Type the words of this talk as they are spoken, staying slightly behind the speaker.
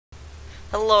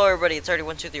Hello everybody, it's already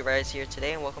 123 Rise here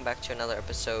today, and welcome back to another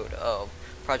episode of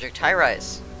Project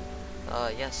Highrise.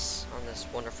 Yes, on this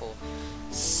wonderful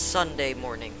Sunday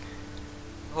morning.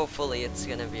 Hopefully it's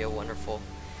gonna be a wonderful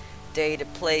day to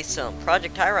play some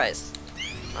Project Highrise.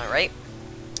 Alright?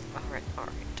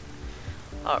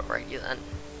 Alright, you then.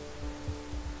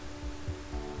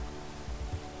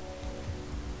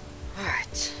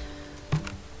 Alright.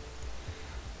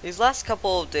 These last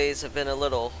couple of days have been a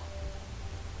little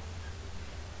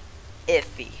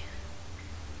iffy.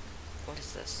 What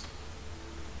is this?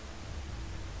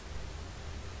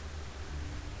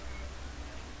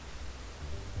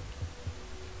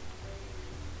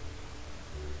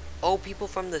 Oh, people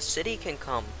from the city can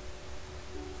come.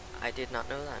 I did not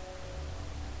know that.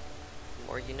 The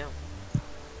more you know.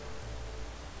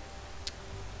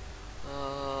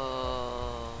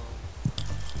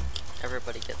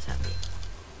 Everybody gets happy.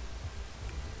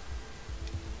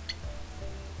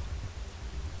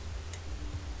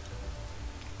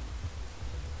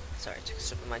 Sorry, I took a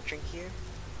sip of my drink here.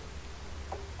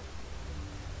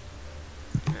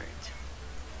 Alright.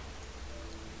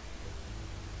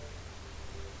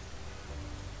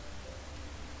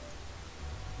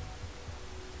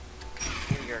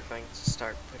 We are going to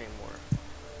start putting more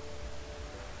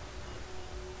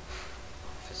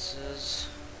offices.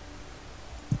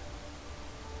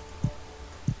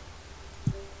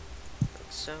 Like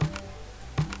so.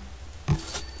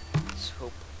 Let's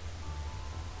hope.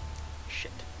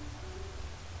 Shit.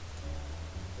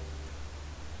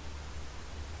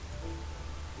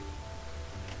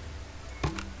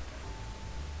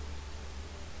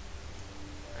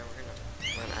 Now we're gonna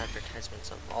run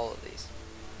advertisements on all of these.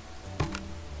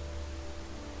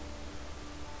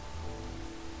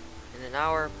 In an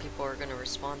hour, people are gonna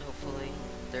respond, hopefully.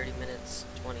 30 minutes,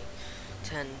 20,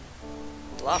 10.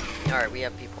 Alright, we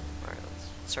have people. Alright, let's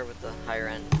start with the higher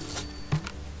end.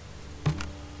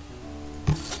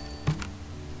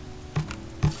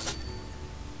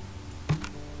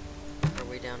 Work our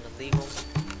way down to legal.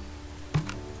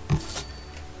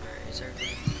 Alright, is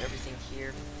everything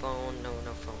here? Phone? No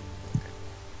phone. Okay.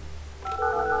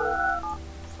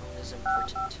 Phone is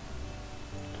important.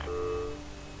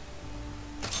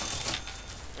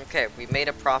 Okay, we made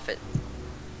a profit.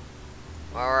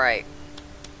 Alright.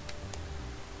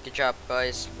 Good job,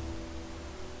 guys.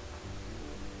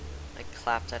 I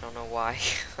clapped, I don't know why.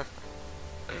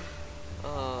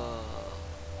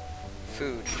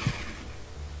 Food.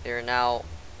 They are now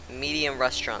medium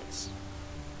restaurants.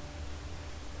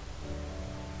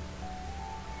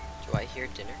 Do I hear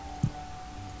dinner?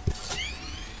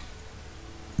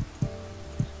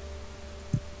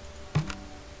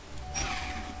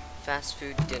 Fast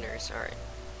food dinners, alright.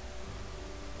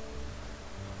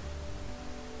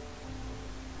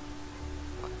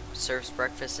 Serves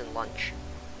breakfast and lunch.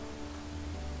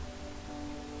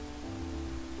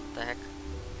 The heck?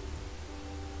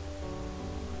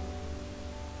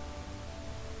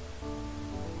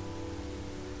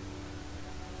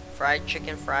 Fried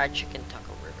chicken,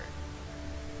 Taco River.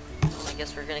 Well, I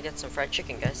guess we're gonna get some fried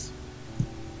chicken, guys.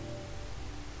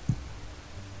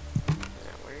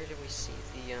 Now, where did we see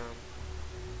the,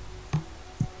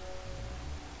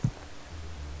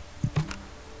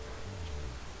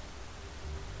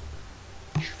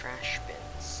 trash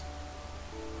bins?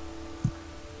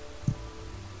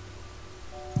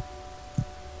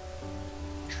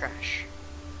 Trash.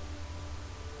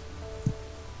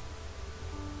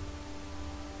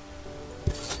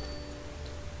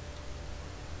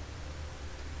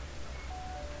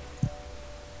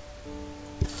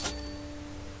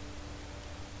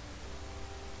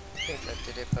 I think that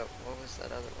did it, but what was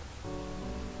that other one?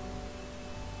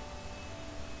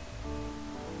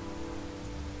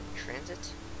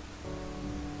 Transit?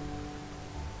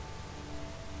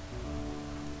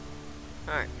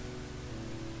 Alright.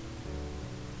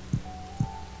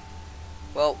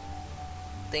 Well,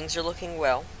 things are looking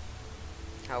well.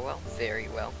 How well? Very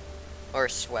well. Or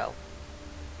swell.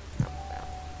 Not well.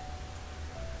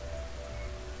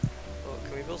 Oh,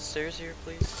 can we build stairs here,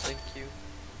 please? Thank you.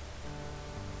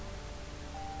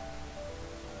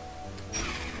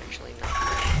 Actually, not. I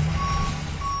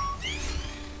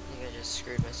think I just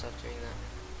screwed myself doing that.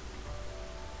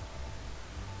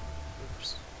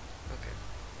 Oops. Okay.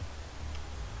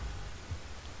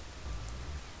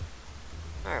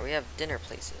 Alright, we have dinner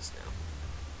places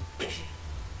now.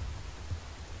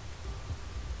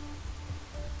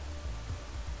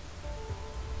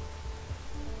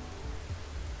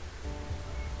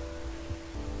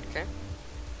 Okay.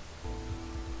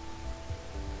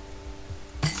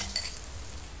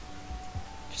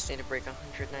 Just need to break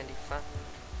 195.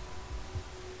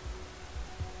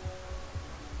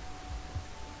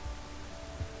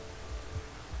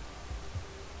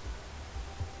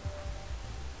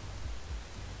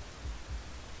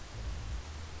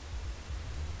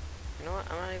 know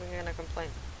what? I'm not even gonna complain.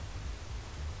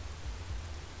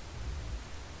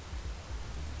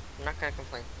 I'm not gonna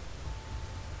complain.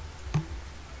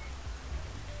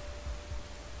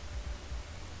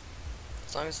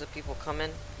 As long as the people come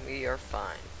in, we are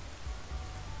fine.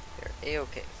 We're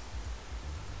A-okay.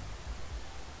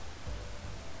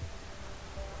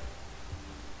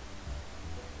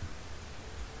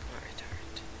 Alright.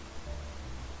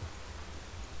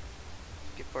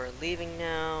 People are leaving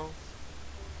now.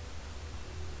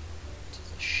 Which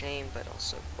is a shame, but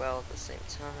also well at the same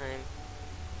time.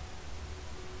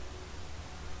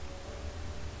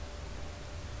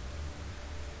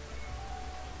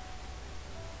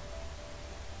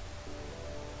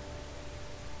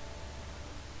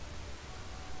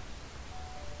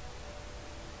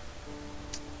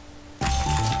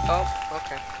 Oh,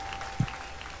 okay.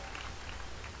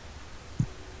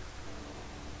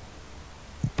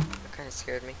 That kind of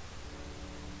scared me.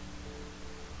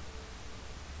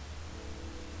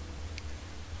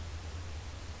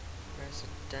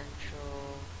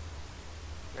 Residential.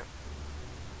 No.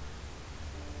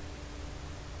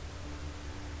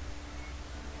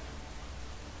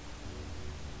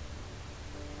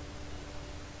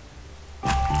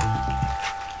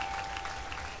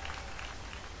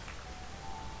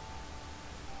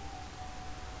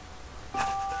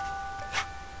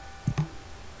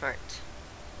 Alright.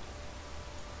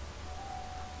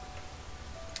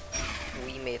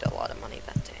 We made a lot of money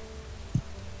that day.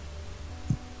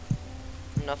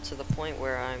 Enough to the point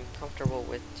where I'm comfortable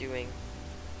with doing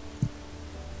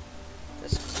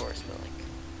this forest building.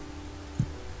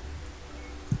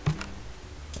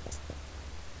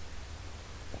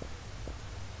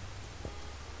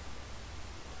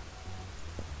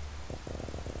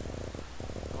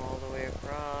 All the way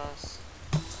across.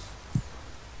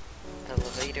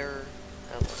 Elevator,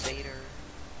 elevator,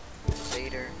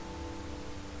 elevator.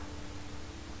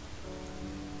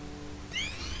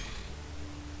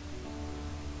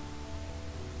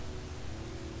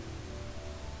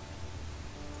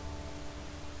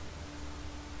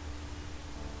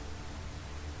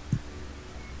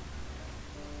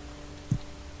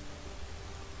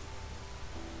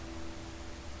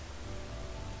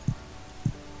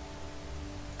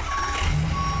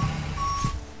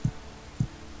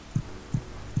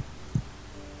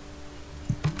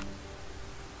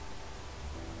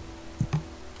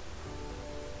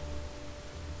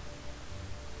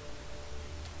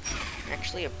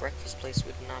 Actually, a breakfast place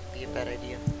would not be a bad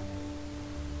idea.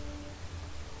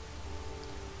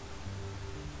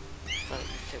 But we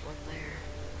can fit one there.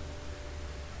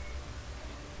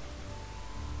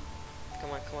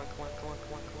 Come on, come on, come on, come on,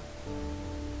 come on, come on.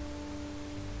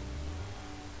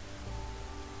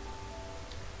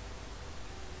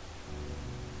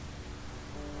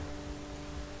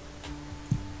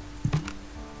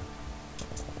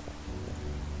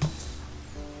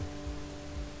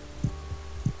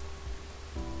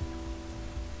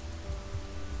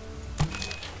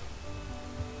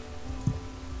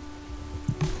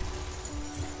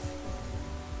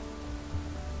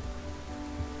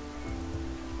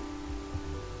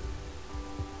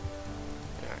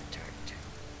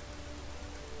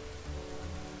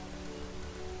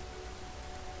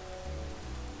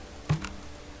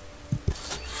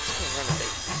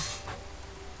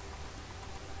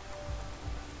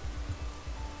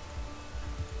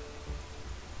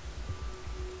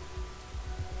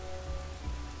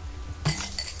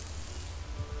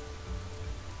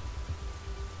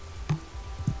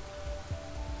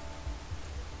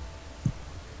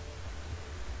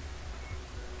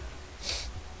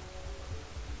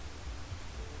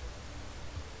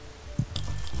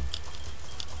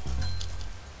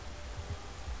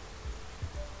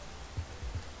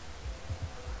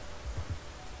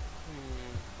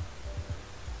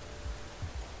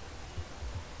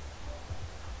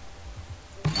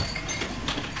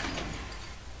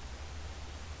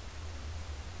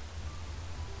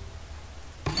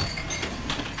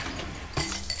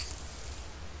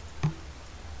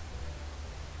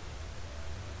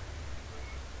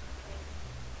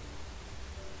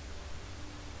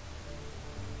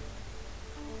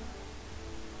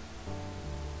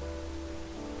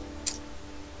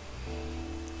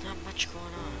 What's going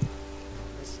on?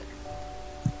 Is there?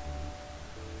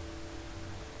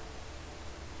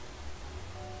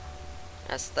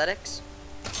 Aesthetics?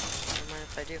 Don't mind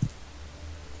if I do.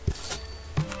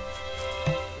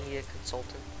 Need a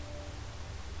consultant.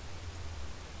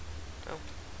 Oh.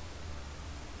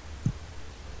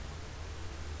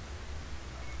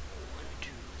 1, 2,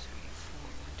 3, 4.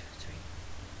 1, 2, 3.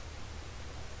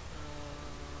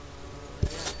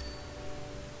 Yeah.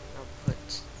 I'll put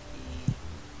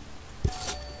the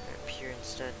up here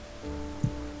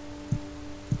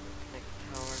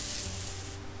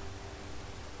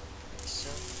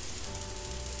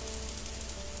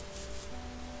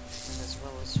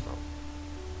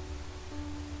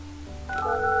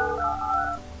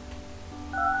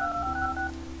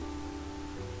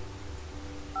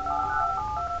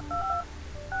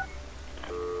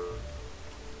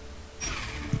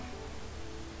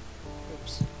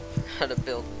how to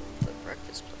build the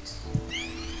breakfast place.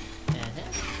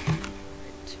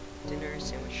 Right. Dinner,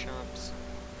 sandwich shops,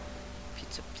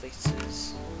 pizza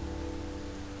places.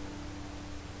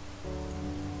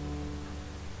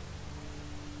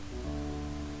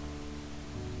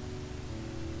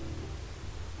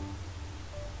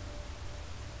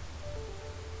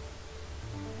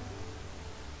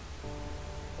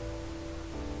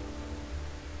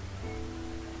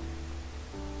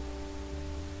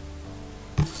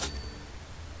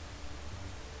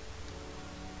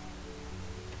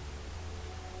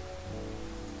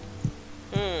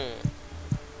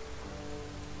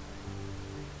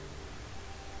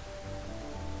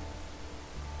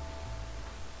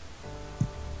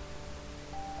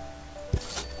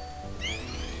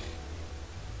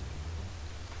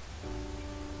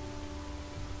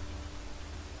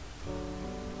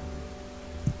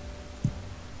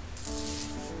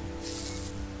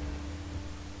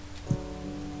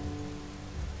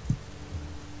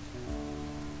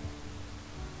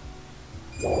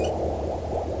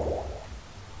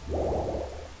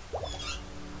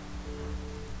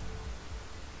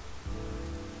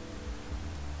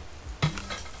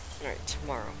 Alright,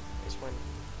 tomorrow is when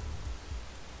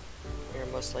we're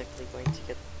most likely going to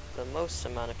get the most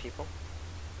amount of people.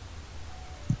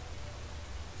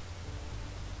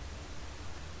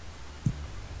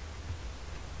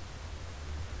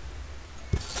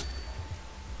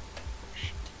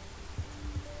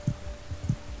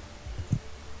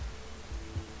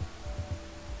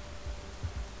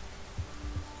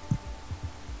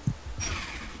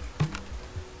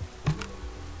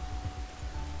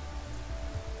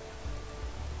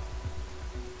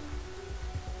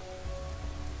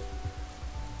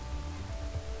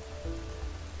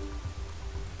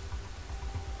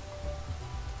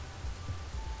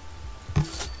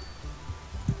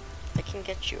 I can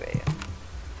get you a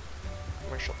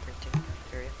commercial printing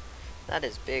area. That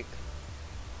is big.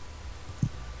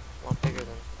 A lot bigger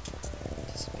than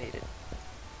anticipated.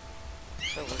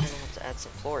 So we're gonna have to add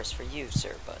some floors for you,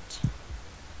 sir, but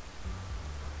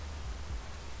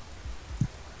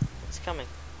it's coming.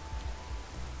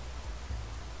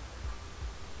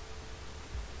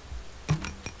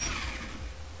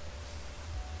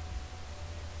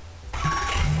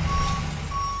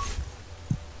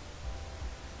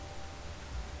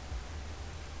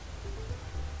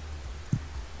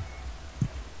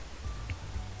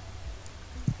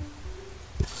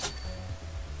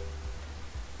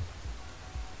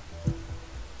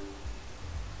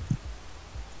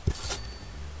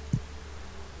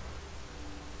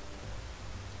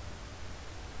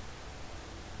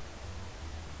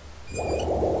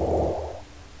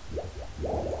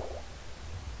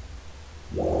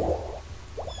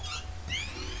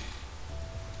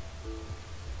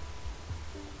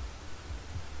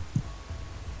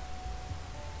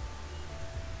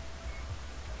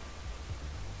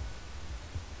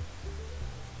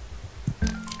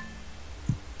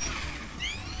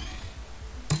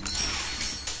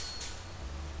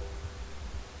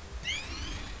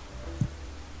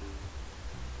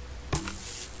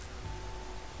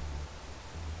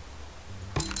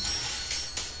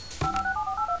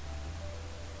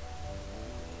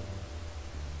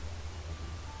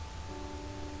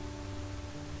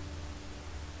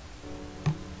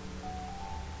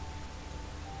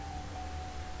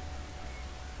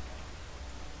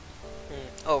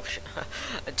 Oh,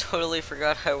 I totally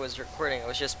forgot I was recording. I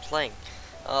was just playing.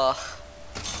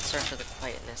 Sorry for the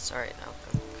quietness. Alright, I'll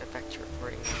get back to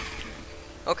recording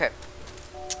now. Okay.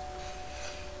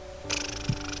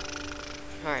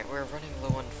 Alright, we're running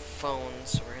low on phones,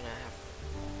 so we're gonna have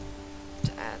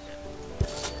to add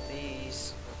one of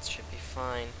these. That should be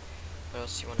fine. What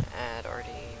else do you want to add? Already,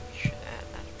 we should add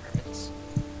permits.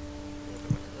 Another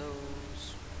one of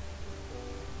those.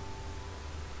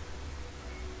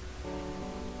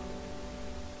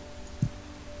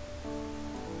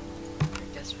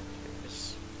 I guess it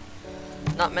was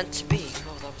not meant to be.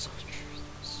 Oh, that was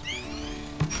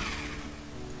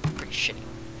pretty shitty.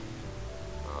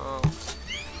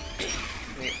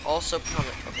 We also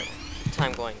promised. Okay, well, keep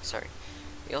time going. Sorry.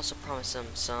 We also promised them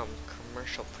some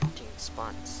commercial printing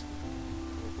spots.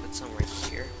 We'll put some right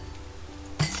here.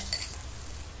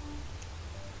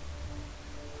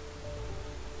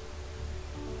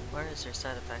 Where is their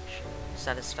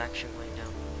satisfaction going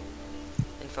down?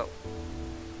 Info.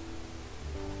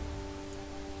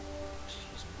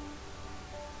 Excuse me.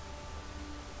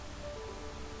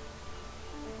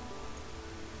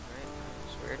 Alright, that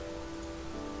was weird.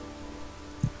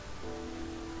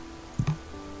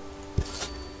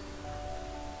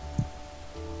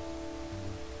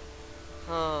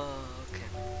 Oh, okay.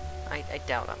 I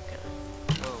doubt I'm gonna.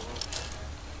 Oh, well.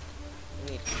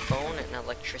 phone and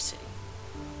electricity.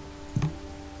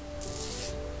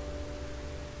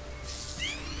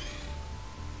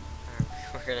 Alright,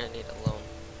 we're gonna need a loan.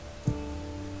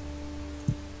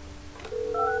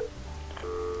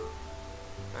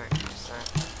 Alright, there's that.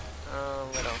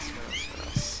 What else?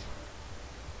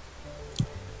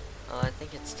 I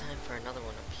think it's time for another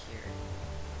one up here.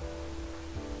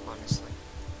 Honestly.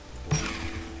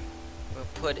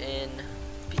 We'll put in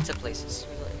pizza places.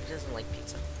 Who doesn't like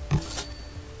pizza?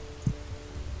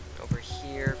 Over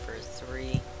here for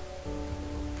 3. We'll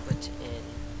put in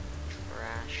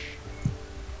trash.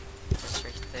 That's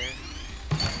right there.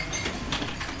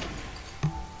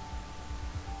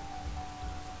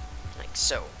 Like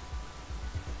so.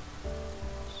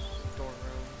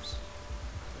 Storerooms.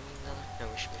 No,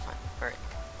 we should be fine. Alright.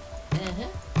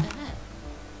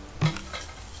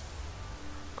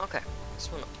 Okay. This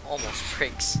one almost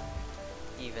breaks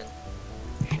even.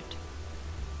 Shit.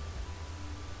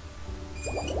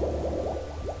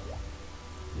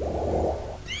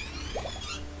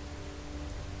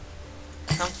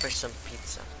 Time for some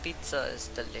pizza. Pizza is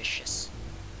delicious.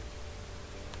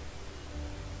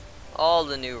 All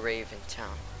the new rave in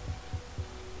town.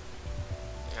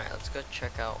 Alright, let's go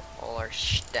check out all our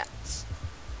stats.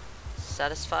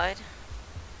 Satisfied?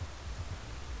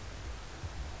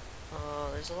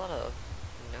 There's a lot of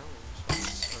no's. I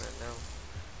just want to know.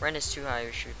 Rent is too high,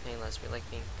 we should be paying less. We like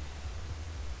being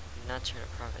not turn a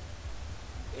profit.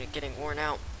 You're getting worn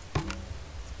out.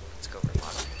 Let's go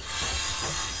remodel.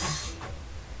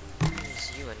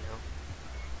 Is you a no?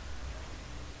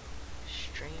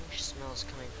 Strange smells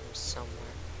coming from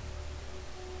somewhere.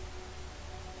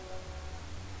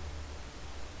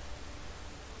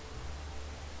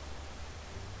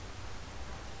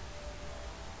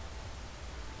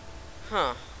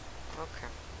 Huh. Okay.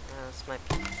 This might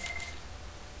be.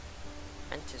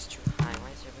 Rent is too high.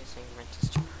 Why is everybody saying rent is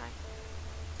too high?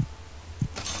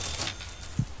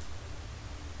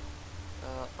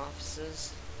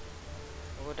 Offices.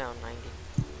 We'll go down 90.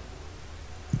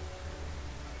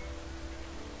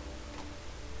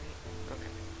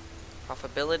 Okay.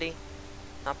 Profitability.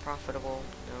 Not profitable.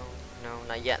 No,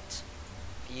 not yet.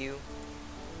 View.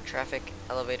 Traffic.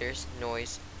 Elevators.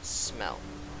 Noise. Smell.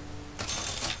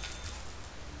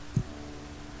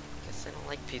 I don't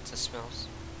like pizza smells.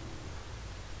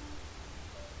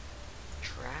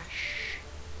 Trash.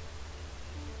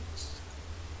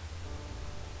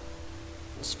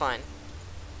 It's fine.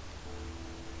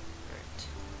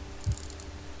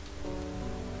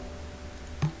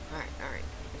 Alright.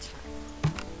 It's fine.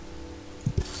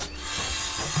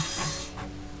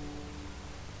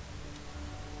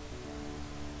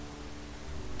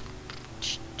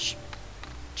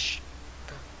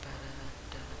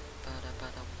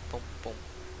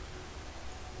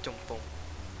 Boom.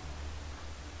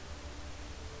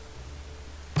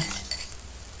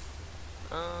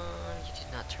 You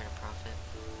did not turn a profit.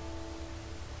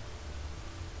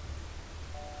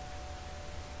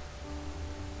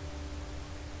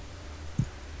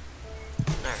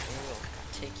 Alright, we will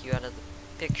take you out of the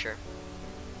picture.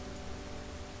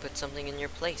 Put something in your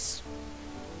place.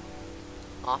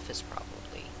 Office,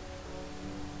 probably.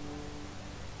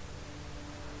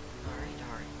 Alright.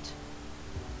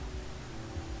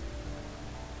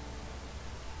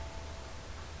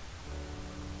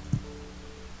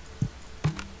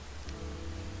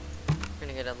 We're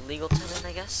gonna get a legal tenant,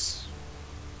 I guess.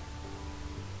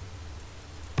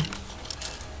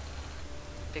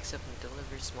 Picks up and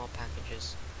delivers small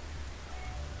packages.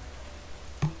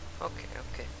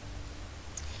 Okay.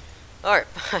 Alright,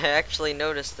 I actually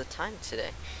noticed the time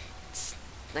today. It's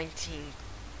 19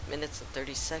 minutes and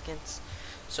 30 seconds.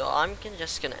 So I'm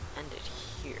just gonna end it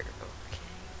here. Okay.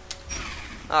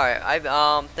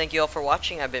 Alright, thank you all for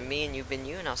watching. I've been me and you've been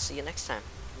you, and I'll see you next time.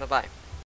 Bye-bye.